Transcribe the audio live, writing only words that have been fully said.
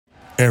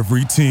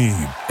Every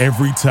team,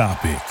 every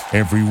topic,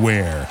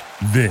 everywhere.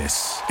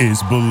 This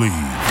is Believe.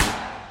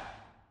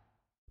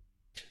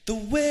 The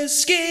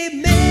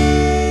Whiskey Mistress,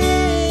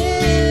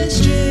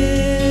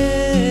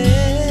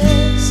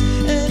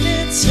 and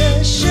it's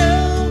her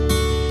show.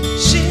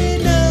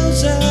 She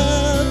knows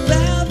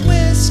about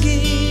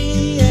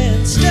whiskey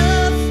and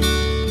stuff,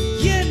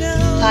 you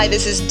know. Hi,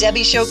 this is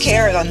Debbie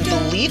Showcare on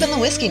Believe in the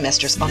Whiskey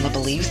Mistress on the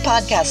Believe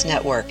Podcast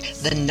Network,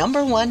 the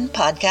 #1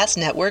 podcast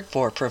network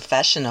for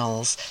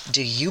professionals.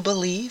 Do you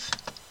believe?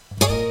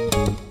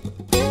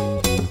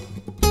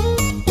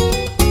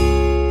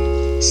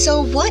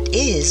 So what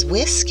is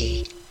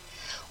whiskey?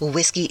 Well,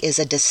 whiskey is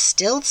a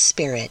distilled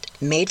spirit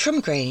made from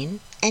grain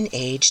and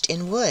aged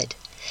in wood.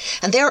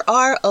 And there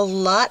are a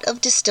lot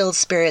of distilled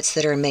spirits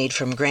that are made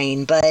from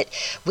grain, but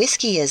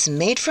whiskey is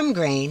made from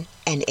grain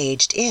and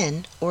aged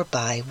in or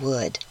by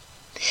wood.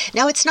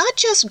 Now, it's not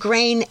just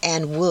grain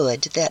and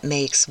wood that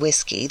makes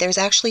whiskey. There's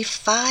actually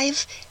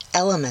 5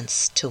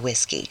 elements to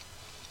whiskey.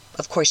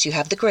 Of course, you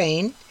have the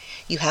grain,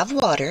 you have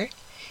water,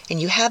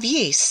 and you have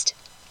yeast,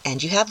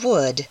 and you have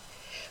wood.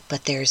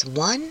 But there's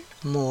one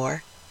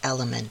more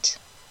element.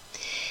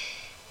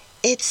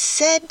 It's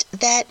said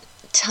that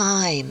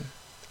time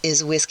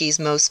is whiskey's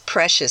most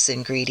precious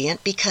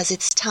ingredient because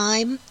it's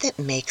time that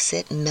makes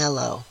it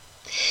mellow.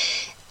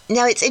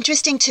 Now, it's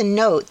interesting to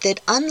note that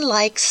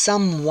unlike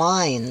some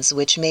wines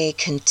which may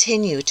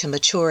continue to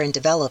mature and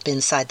develop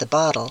inside the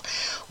bottle,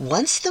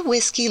 once the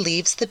whiskey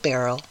leaves the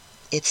barrel,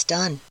 it's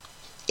done.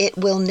 It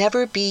will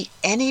never be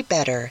any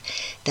better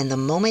than the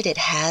moment it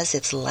has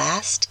its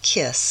last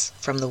kiss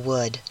from the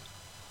wood.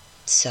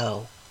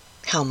 So,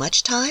 how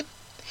much time?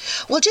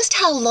 Well, just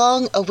how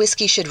long a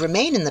whiskey should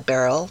remain in the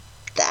barrel,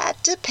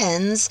 that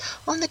depends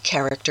on the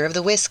character of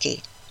the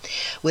whiskey.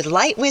 With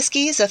light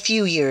whiskeys, a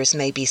few years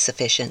may be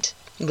sufficient.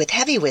 With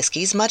heavy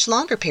whiskeys, much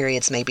longer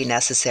periods may be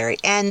necessary.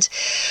 And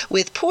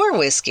with poor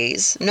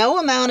whiskeys, no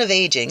amount of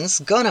aging's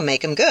gonna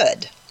make 'em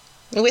good.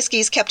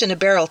 Whiskeys kept in a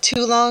barrel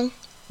too long,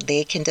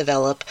 they can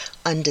develop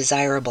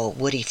undesirable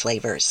woody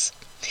flavors.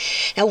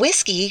 Now,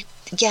 whiskey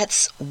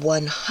gets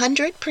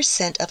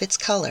 100% of its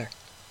color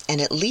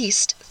and at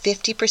least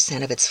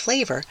 50% of its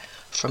flavor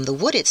from the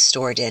wood it's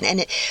stored in.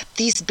 And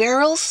these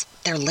barrels,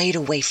 they're laid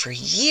away for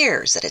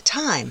years at a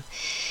time.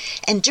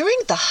 And during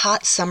the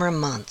hot summer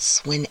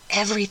months, when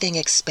everything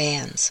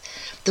expands,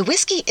 the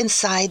whiskey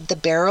inside the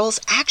barrels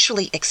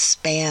actually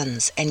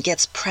expands and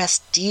gets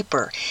pressed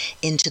deeper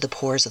into the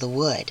pores of the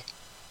wood.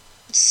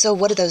 So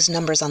what do those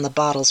numbers on the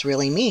bottles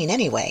really mean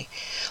anyway?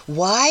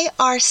 Why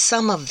are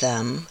some of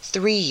them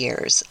 3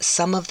 years,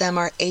 some of them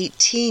are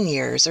 18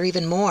 years or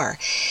even more?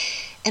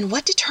 And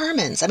what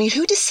determines,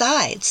 who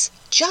decides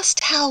just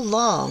how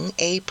long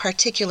a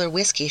particular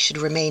whiskey should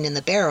remain in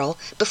the barrel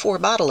before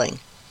bottling?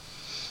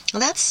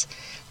 Well, that's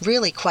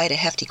really quite a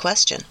hefty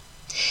question.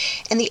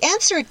 And the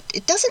answer,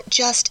 it doesn't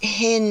just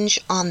hinge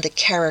on the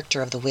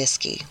character of the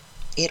whiskey.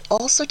 It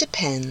also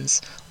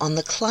depends on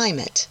the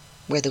climate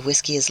where the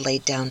whiskey is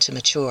laid down to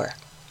mature.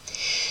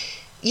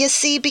 You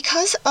see,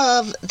 because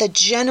of the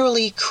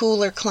generally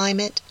cooler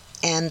climate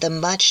and the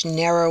much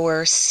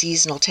narrower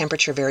seasonal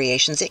temperature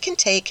variations, it can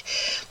take,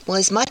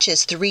 as much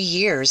as 3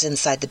 years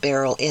inside the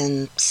barrel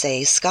in,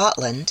 say,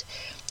 Scotland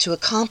to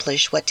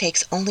accomplish what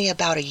takes only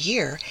about a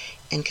year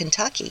in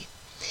Kentucky.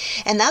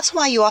 And that's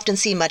why you often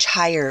see much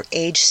higher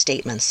age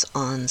statements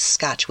on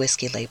Scotch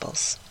whiskey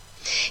labels.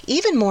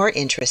 Even more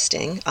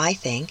interesting, I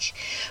think,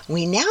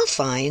 we now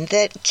find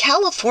that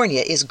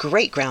California is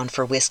great ground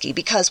for whiskey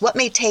because what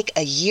may take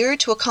a year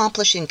to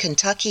accomplish in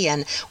Kentucky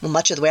and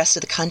much of the rest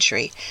of the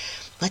country,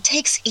 it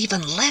takes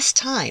even less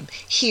time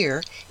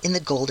here in the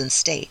Golden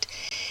State.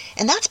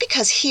 And that's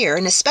because here,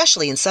 and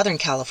especially in Southern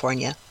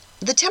California,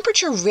 the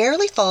temperature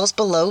rarely falls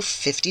below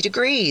 50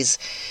 degrees.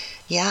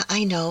 Yeah,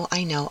 I know,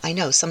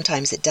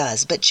 sometimes it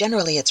does, but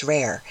generally it's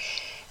rare.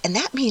 And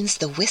that means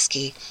the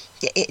whiskey,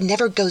 it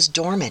never goes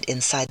dormant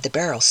inside the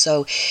barrel.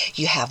 So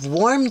you have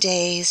warm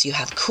days, you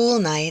have cool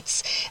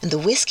nights, and the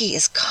whiskey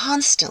is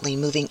constantly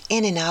moving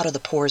in and out of the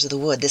pores of the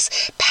wood, this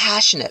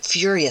passionate,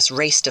 furious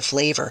race to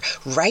flavor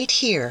right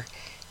here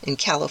in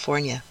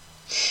California.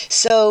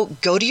 So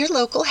go to your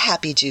local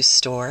Happy Juice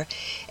store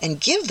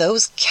and give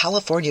those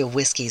California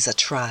whiskeys a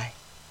try.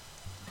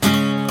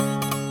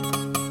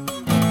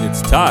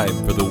 It's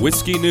time for the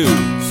Whiskey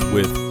News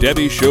with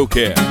Debbie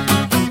Showcare.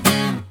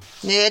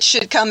 It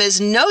should come as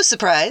no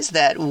surprise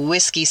that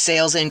whiskey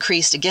sales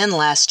increased again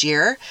last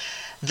year.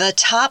 The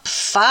top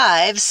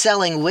 5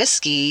 selling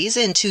whiskeys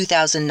in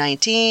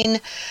 2019.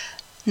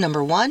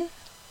 Number 1,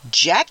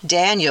 Jack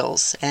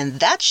Daniels, and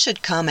that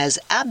should come as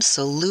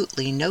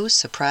absolutely no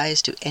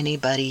surprise to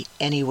anybody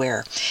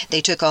anywhere.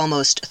 They took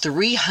almost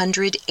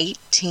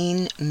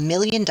 $318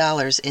 million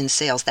in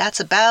sales. That's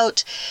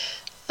about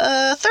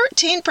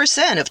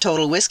 13% of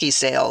total whiskey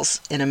sales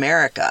in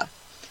America.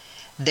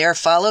 They're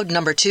followed,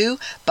 number 2,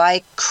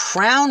 by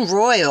Crown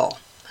Royal,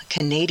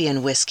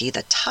 Canadian whiskey,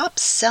 the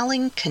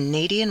top-selling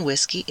Canadian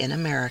whiskey in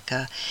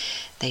America.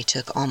 They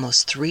took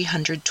almost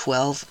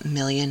 $312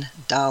 million.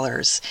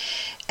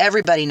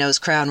 Everybody knows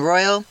Crown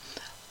Royal.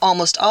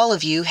 Almost all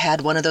of you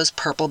had one of those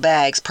purple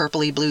bags,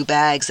 purpley blue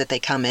bags that they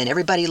come in.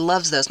 Everybody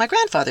loves those. My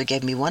grandfather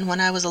gave me one when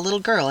I was a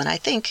little girl, and I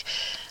think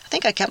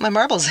I kept my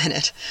marbles in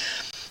it.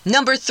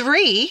 Number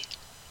 3,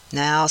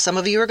 now some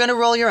of you are going to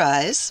roll your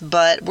eyes,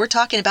 but we're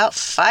talking about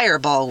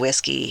Fireball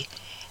whiskey.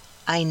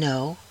 I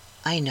know.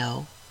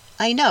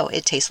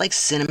 It tastes like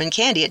cinnamon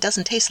candy. It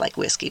doesn't taste like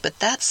whiskey, but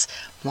that's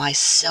why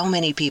so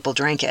many people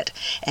drink it.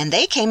 And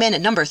they came in at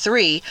number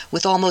 3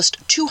 with almost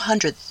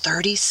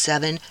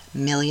 $237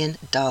 million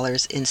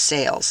in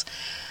sales.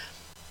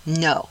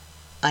 No,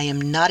 I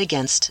am not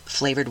against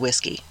flavored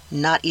whiskey,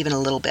 not even a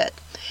little bit.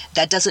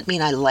 That doesn't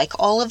mean I like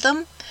all of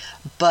them,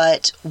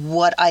 but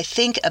what I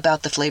think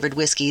about the flavored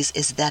whiskeys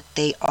is that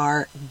they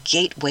are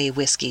gateway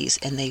whiskeys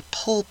and they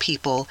pull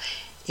people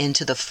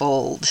into the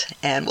fold.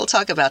 And we'll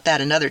talk about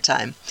that another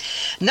time.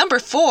 Number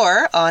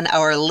 4 on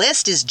our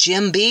list is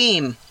Jim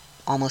Beam.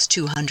 Almost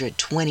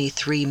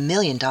 $223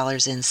 million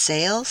in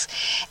sales.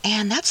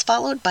 And that's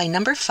followed by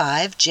number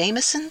 5,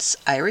 Jameson's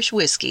Irish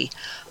Whiskey.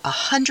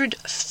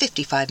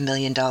 $155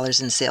 million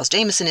in sales.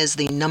 Jameson is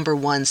the number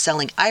 1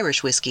 selling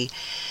Irish whiskey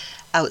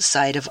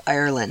outside of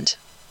Ireland.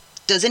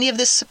 Does any of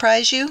this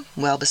surprise you?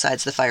 Well,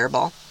 besides the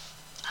Fireball.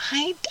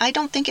 I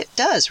don't think it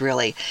does,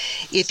 really.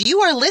 If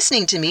you are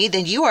listening to me,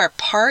 then you are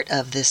part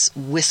of this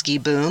whiskey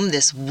boom,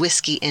 this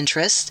whiskey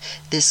interest,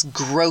 this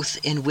growth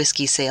in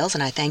whiskey sales,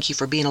 and I thank you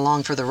for being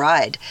along for the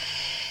ride.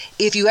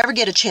 If you ever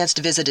get a chance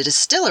to visit a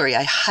distillery,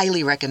 I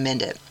highly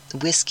recommend it.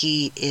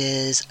 Whiskey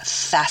is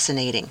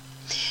fascinating.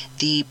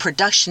 The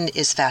production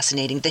is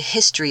fascinating. The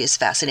history is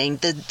fascinating.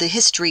 The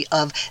history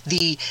of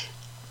the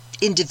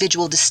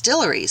individual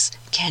distilleries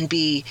can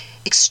be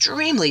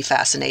extremely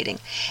fascinating.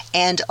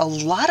 And a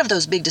lot of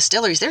those big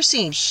distilleries, they're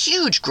seeing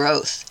huge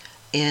growth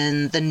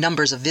in the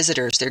numbers of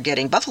visitors they're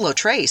getting. Buffalo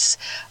Trace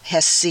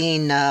has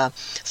seen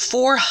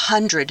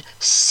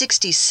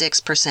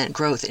 466%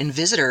 growth in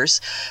visitors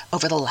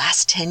over the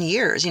last 10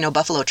 years. You know,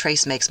 Buffalo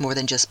Trace makes more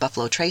than just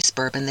Buffalo Trace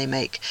bourbon. They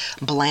make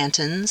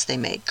Blanton's, they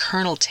make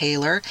Colonel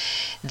Taylor,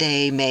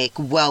 they make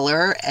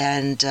Weller,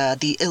 and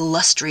the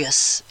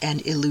illustrious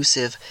and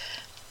elusive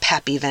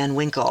Pappy Van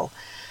Winkle.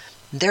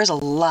 There's a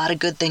lot of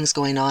good things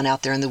going on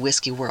out there in the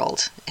whiskey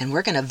world, and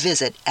we're going to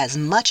visit as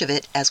much of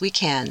it as we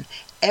can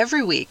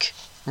every week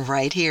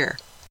right here.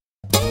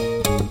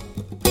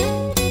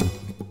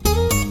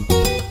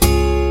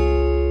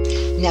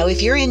 Now,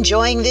 if you're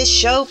enjoying this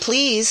show,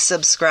 please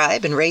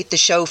subscribe and rate the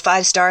show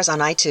 5 stars on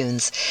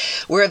iTunes.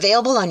 We're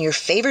available on your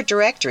favorite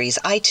directories: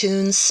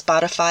 iTunes,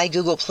 Spotify,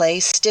 Google Play,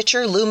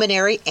 Stitcher,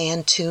 Luminary,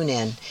 and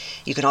TuneIn.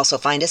 You can also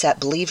find us at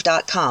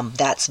Believe.com.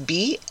 That's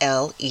BLEAV.com,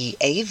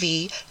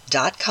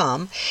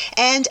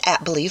 and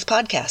at Believe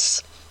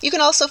Podcasts. You can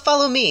also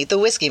follow me, the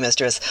Whiskey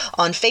Mistress,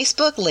 on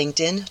Facebook,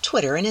 LinkedIn,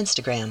 Twitter, and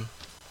Instagram.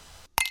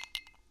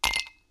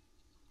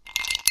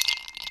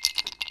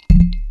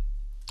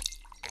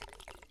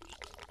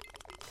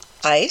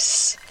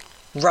 Ice,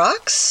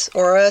 rocks,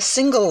 or a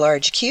single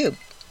large cube?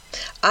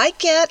 I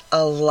get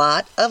a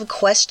lot of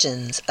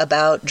questions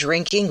about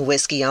drinking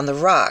whiskey on the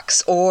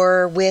rocks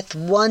or with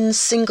one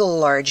single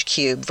large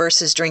cube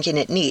versus drinking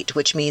it neat,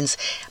 which means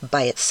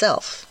by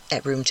itself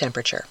at room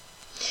temperature.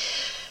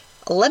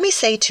 Let me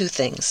say 2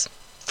 things.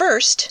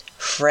 First,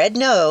 Fred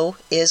No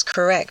is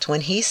correct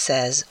when he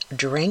says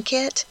drink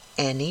it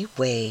any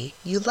way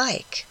you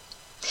like.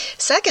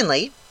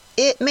 Secondly,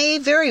 it may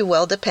very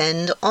well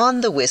depend on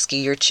the whiskey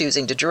you're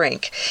choosing to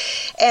drink.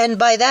 And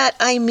by that,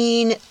 I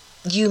mean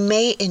you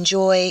may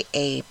enjoy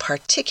a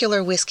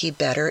particular whiskey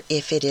better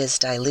if it is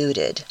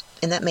diluted.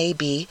 And that may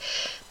be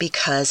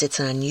because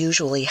it's an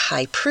unusually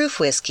high-proof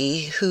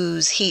whiskey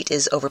whose heat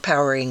is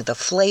overpowering the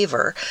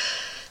flavor.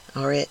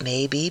 Or it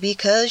may be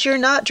because you're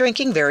not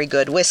drinking very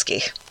good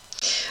whiskey.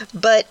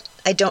 But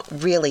I don't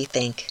really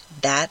think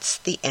that's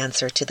the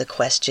answer to the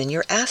question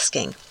you're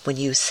asking when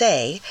you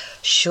say,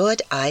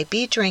 should I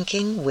be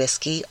drinking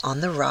whiskey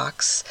on the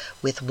rocks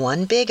with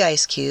one big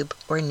ice cube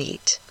or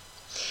neat?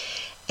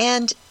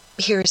 And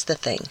here's the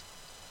thing.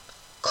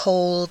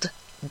 Cold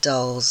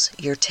dulls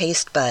your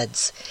taste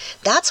buds.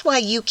 That's why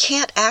you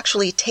can't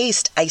actually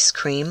taste ice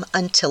cream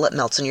until it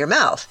melts in your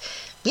mouth.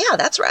 Yeah,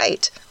 that's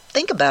right.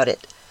 Think about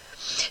it.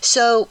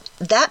 So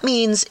that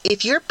means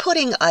if you're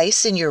putting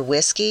ice in your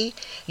whiskey,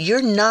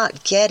 you're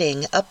not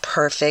getting a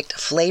perfect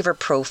flavor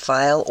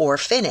profile or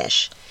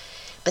finish.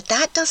 But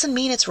that doesn't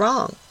mean it's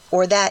wrong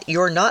or that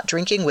you're not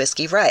drinking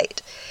whiskey right.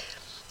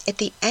 At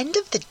the end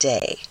of the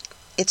day,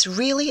 it's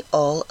really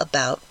all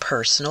about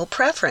personal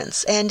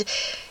preference. And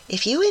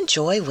if you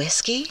enjoy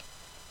whiskey,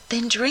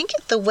 then drink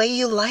it the way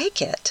you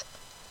like it.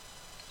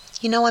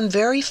 You know, I'm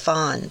very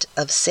fond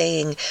of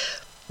saying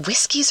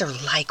whiskeys are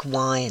like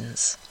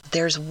wines.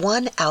 There's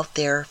one out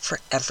there for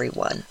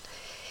everyone.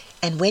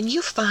 And when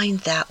you find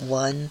that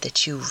one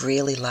that you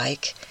really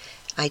like,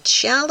 I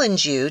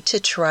challenge you to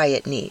try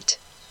it neat.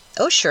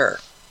 Oh, sure,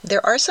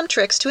 there are some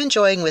tricks to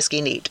enjoying whiskey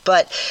neat,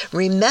 but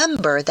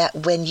remember that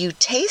when you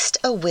taste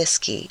a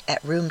whiskey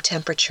at room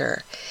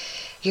temperature,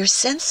 your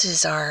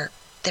senses they're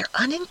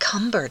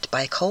unencumbered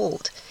by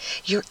cold.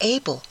 You're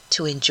able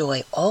to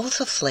enjoy all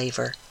the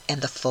flavor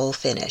and the full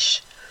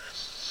finish.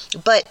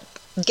 But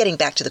getting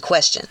back to the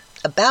question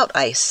about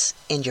ice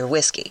in your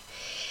whiskey,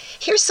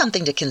 here's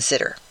something to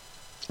consider.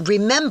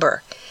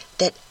 Remember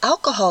that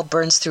alcohol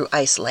burns through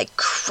ice like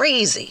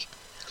crazy.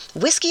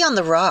 Whiskey on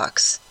the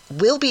rocks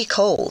will be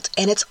cold,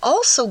 and it's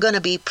also going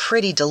to be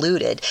pretty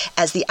diluted,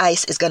 as the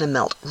ice is going to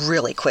melt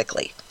really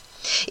quickly.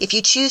 If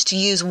you choose to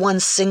use one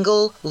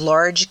single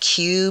large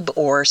cube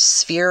or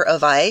sphere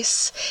of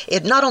ice,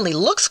 it not only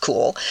looks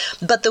cool,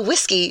 but the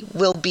whiskey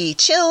will be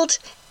chilled,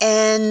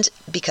 and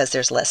because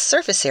there's less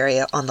surface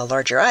area on the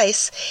larger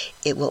ice,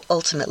 it will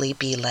ultimately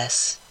be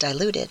less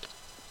diluted.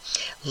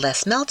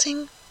 Less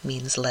melting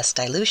means less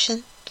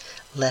dilution.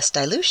 Less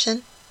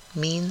dilution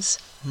means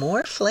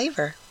more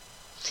flavor.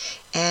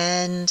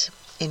 And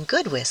in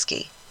good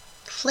whiskey,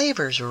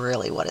 flavor's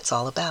really what it's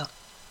all about.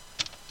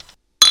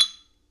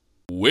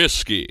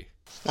 Whiskey.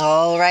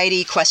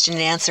 Alrighty, question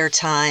and answer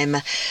time.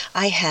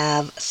 I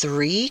have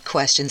 3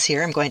 questions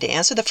here. I'm going to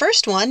answer. The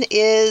first one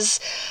is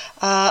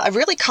a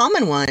really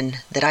common one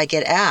that I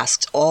get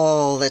asked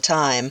all the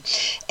time.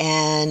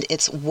 And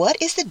it's,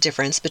 what is the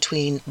difference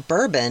between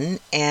bourbon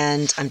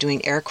and, I'm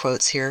doing air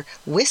quotes here,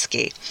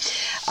 whiskey?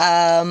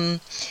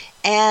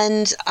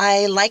 And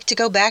I like to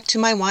go back to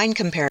my wine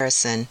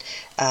comparison.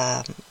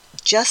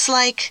 Just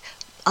like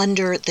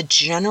under the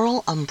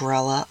general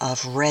umbrella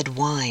of red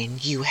wine,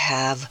 you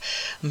have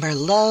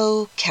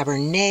Merlot,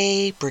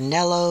 Cabernet,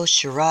 Brunello,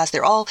 Shiraz.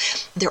 They're all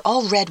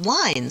red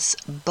wines,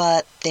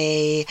 but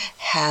they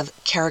have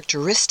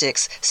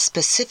characteristics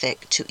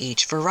specific to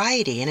each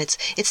variety, and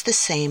it's the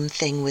same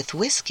thing with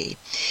whiskey.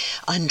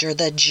 Under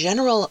the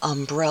general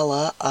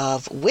umbrella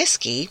of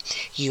whiskey,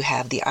 you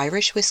have the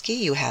Irish whiskey,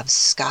 you have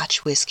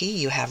Scotch whiskey,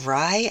 you have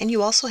rye, and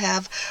you also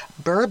have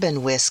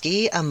bourbon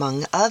whiskey,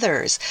 among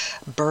others.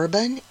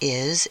 Bourbon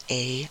is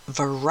a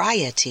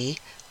variety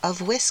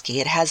of whiskey.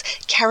 It has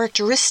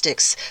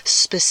characteristics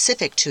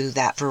specific to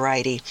that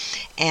variety.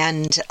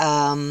 And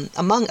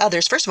among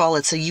others, first of all,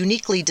 it's a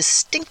uniquely,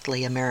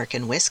 distinctly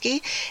American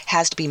whiskey,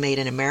 has to be made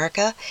in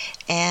America,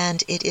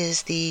 and it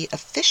is the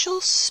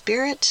official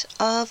spirit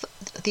of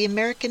the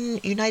American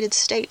United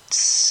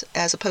States,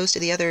 as opposed to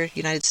the other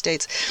United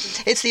States.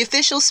 It's the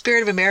official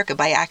spirit of America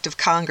by act of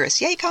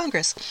Congress. Yay,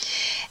 Congress!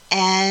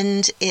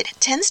 And it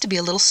tends to be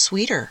a little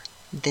sweeter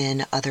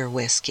than other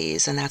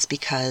whiskeys, and that's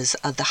because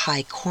of the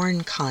high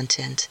corn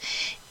content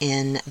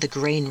in the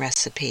grain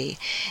recipe.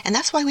 And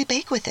that's why we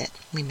bake with it.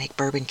 We make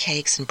bourbon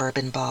cakes and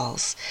bourbon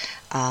balls.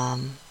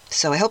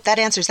 So I hope that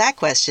answers that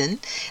question,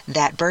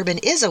 that bourbon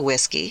is a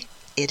whiskey.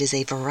 It is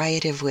a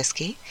variety of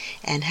whiskey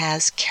and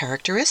has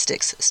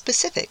characteristics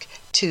specific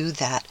to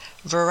that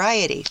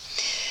variety.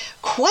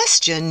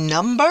 Question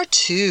number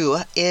 2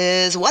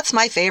 is, what's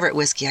my favorite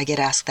whiskey? I get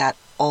asked that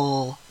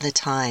all the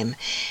time.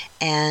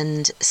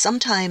 And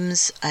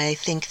sometimes I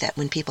think that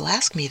when people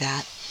ask me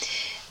that,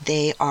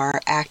 they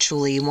are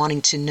actually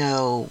wanting to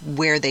know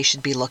where they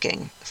should be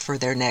looking for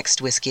their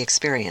next whiskey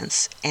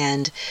experience.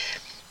 And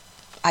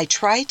I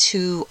try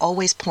to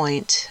always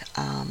point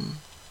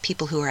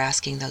people who are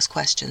asking those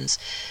questions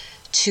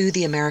to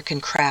the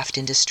American craft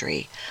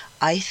industry.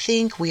 I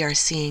think we are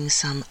seeing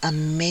some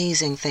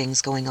amazing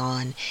things going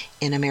on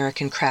in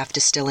American craft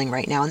distilling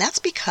right now. And that's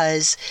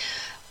because,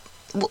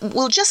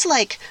 well, just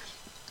like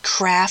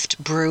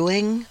craft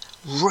brewing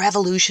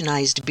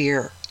revolutionized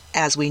beer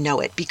as we know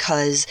it,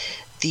 because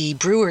the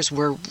brewers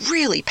were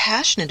really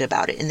passionate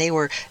about it, and they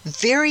were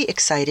very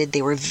excited,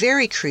 they were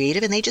very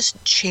creative, and they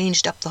just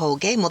changed up the whole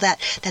game. Well, that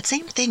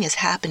same thing is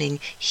happening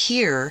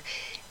here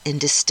in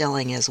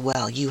distilling as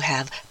well. You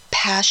have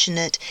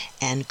passionate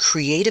and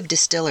creative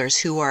distillers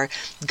who are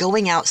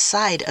going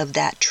outside of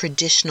that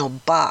traditional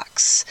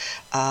box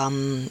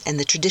and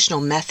the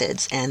traditional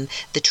methods and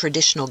the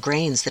traditional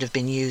grains that have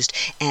been used.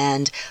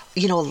 And,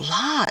 a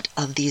lot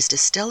of these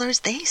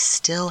distillers, they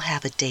still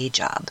have a day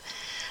job.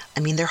 I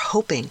mean, they're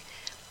hoping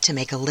to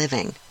make a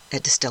living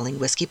at distilling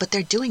whiskey, but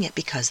they're doing it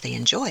because they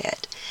enjoy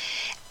it.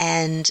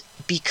 And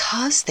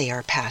because they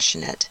are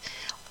passionate,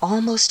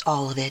 almost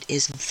all of it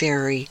is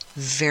very,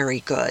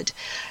 very good.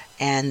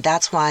 And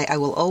that's why I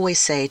will always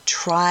say,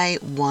 try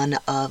one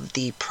of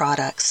the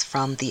products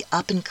from the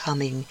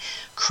up-and-coming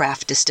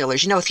craft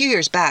distillers. A few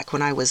years back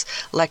when I was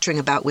lecturing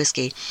about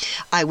whiskey,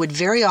 I would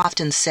very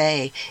often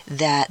say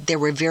that there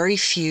were very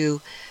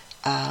few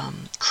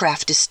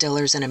craft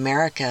distillers in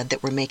America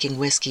that were making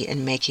whiskey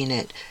and making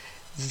it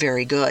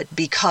very good,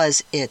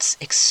 because it's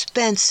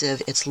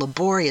expensive, it's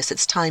laborious,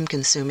 it's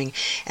time-consuming,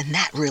 and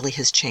that really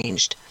has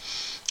changed.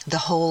 The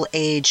whole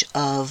age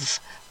of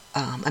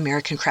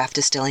American craft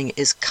distilling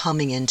is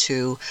coming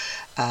into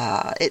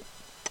it.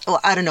 Well,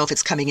 I don't know if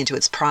it's coming into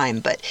its prime,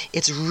 but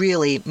it's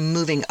really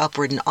moving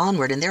upward and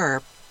onward. And there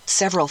are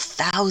several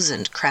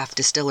thousand craft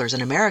distillers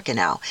in America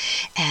now,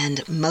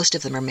 and most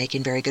of them are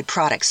making very good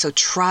products. So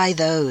try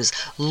those.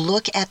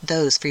 Look at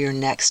those for your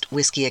next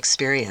whiskey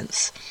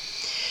experience.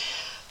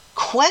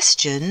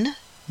 Question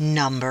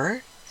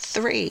number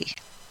 3.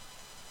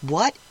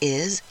 What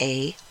is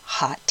a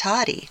hot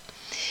toddy?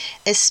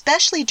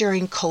 Especially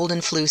during cold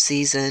and flu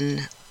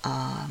season,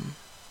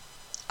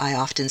 I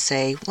often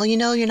say, well,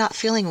 you're not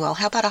feeling well.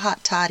 How about a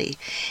hot toddy?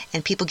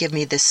 And people give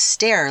me this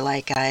stare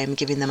like I'm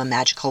giving them a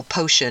magical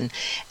potion.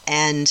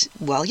 And,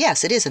 well,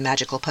 yes, it is a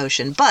magical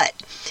potion, but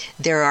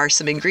there are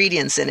some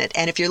ingredients in it.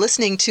 And if you're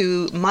listening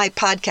to my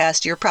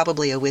podcast, you're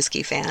probably a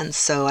whiskey fan.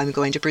 So I'm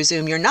going to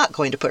presume you're not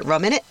going to put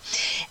rum in it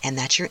and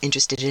that you're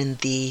interested in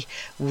the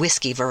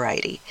whiskey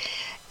variety.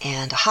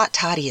 And a hot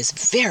toddy is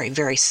very,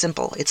 very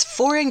simple. It's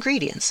 4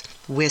 ingredients: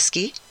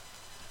 whiskey,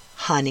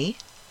 honey,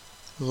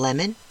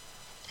 lemon,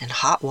 and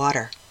hot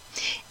water.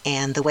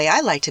 And the way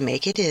I like to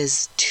make it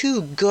is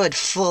 2 good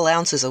full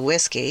ounces of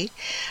whiskey,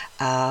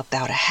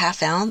 about a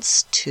 ½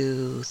 ounce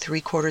to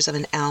 3/4 of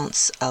an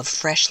ounce of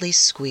freshly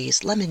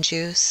squeezed lemon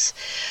juice,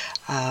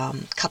 a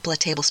couple of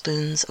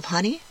tablespoons of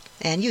honey,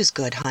 and use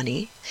good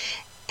honey,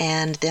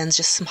 and then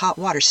just some hot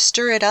water.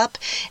 Stir it up,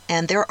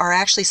 and there are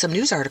actually some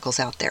news articles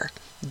out there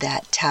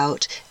that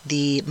tout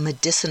the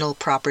medicinal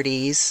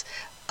properties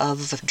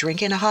of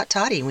drinking a hot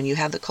toddy when you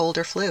have the cold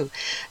or flu.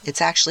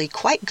 It's actually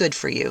quite good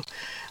for you.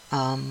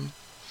 I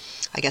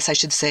guess I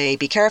should say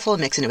be careful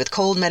mixing it with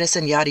cold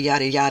medicine, yada,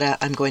 yada, yada.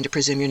 I'm going to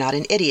presume you're not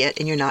an idiot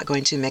and you're not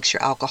going to mix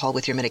your alcohol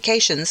with your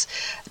medications,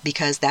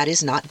 because that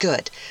is not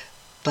good.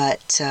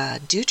 But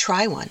do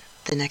try one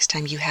the next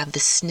time you have the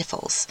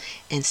sniffles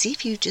and see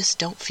if you just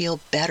don't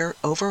feel better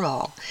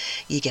overall.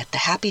 You get the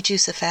happy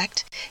juice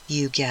effect,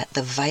 you get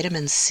the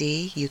vitamin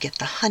C, you get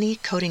the honey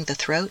coating the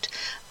throat,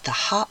 the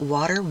hot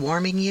water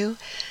warming you.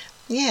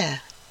 Yeah,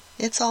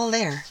 it's all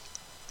there.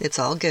 It's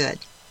all good.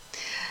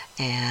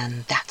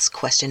 And that's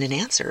question and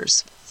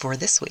answers for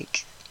this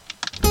week.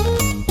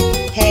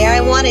 Hey,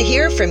 I want to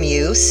hear from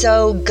you,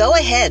 so go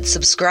ahead,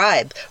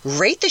 subscribe,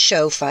 rate the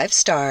show 5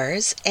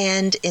 stars,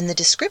 and in the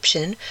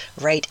description,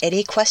 write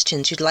any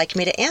questions you'd like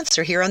me to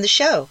answer here on the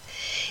show.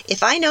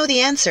 If I know the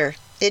answer,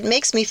 it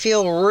makes me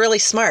feel really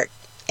smart.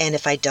 And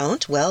if I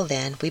don't, well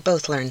then, we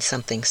both learned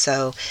something,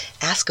 so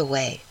ask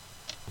away.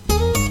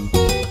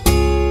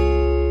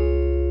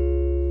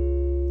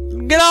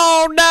 Get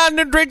on down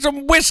and drink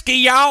some whiskey,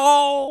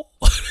 y'all.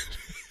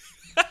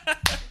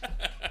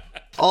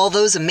 All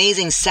those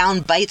amazing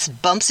sound bites,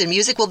 bumps, and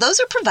music, well, those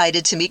are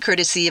provided to me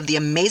courtesy of the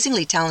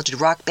amazingly talented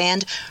rock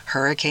band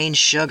Hurricane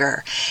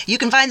Sugar. You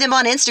can find them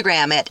on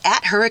Instagram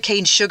at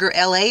Hurricane Sugar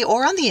LA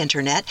or on the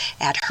internet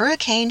at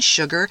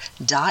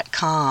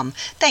hurricanesugar.com.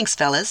 Thanks,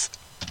 fellas.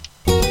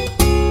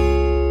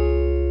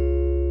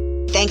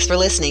 Thanks for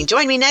listening.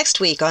 Join me next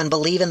week on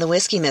Believe in the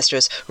Whiskey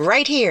Mistress,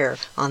 right here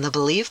on the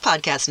Believe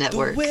Podcast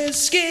Network. The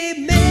Whiskey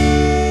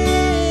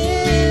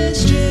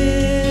Mistress,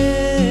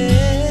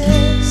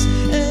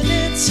 and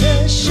it's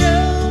her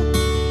show.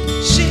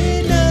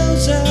 She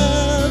knows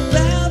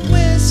about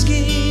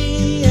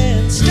whiskey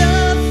and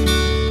stuff,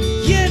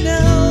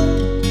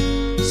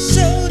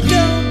 so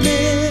don't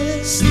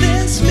miss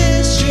this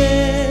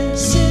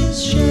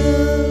mistress's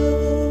show.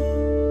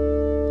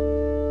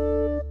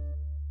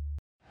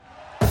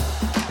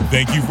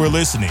 Thank you for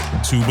listening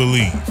to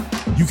Believe.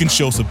 You can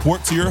show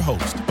support to your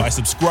host by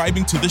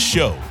subscribing to the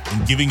show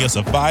and giving us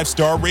a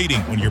 5-star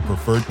rating on your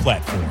preferred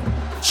platform.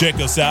 Check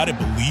us out at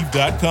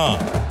Believe.com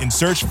and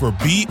search for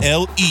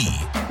BLEAV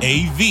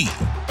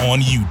on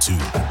YouTube.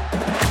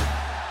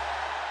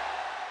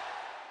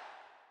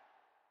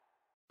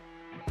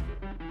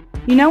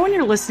 You know when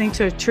you're listening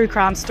to a true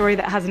crime story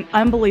that has an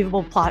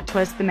unbelievable plot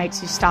twist that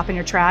makes you stop in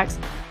your tracks?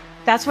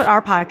 That's what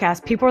our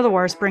podcast, People Are the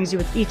Worst, brings you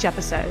with each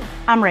episode.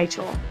 I'm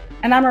Rachel.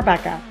 And I'm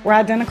Rebecca. We're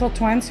identical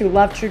twins who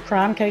love true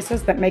crime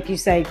cases that make you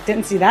say,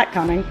 didn't see that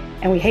coming,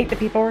 and we hate the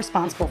people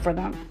responsible for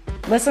them.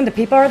 Listen to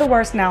People Are the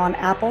Worst now on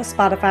Apple,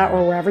 Spotify,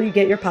 or wherever you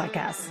get your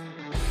podcasts.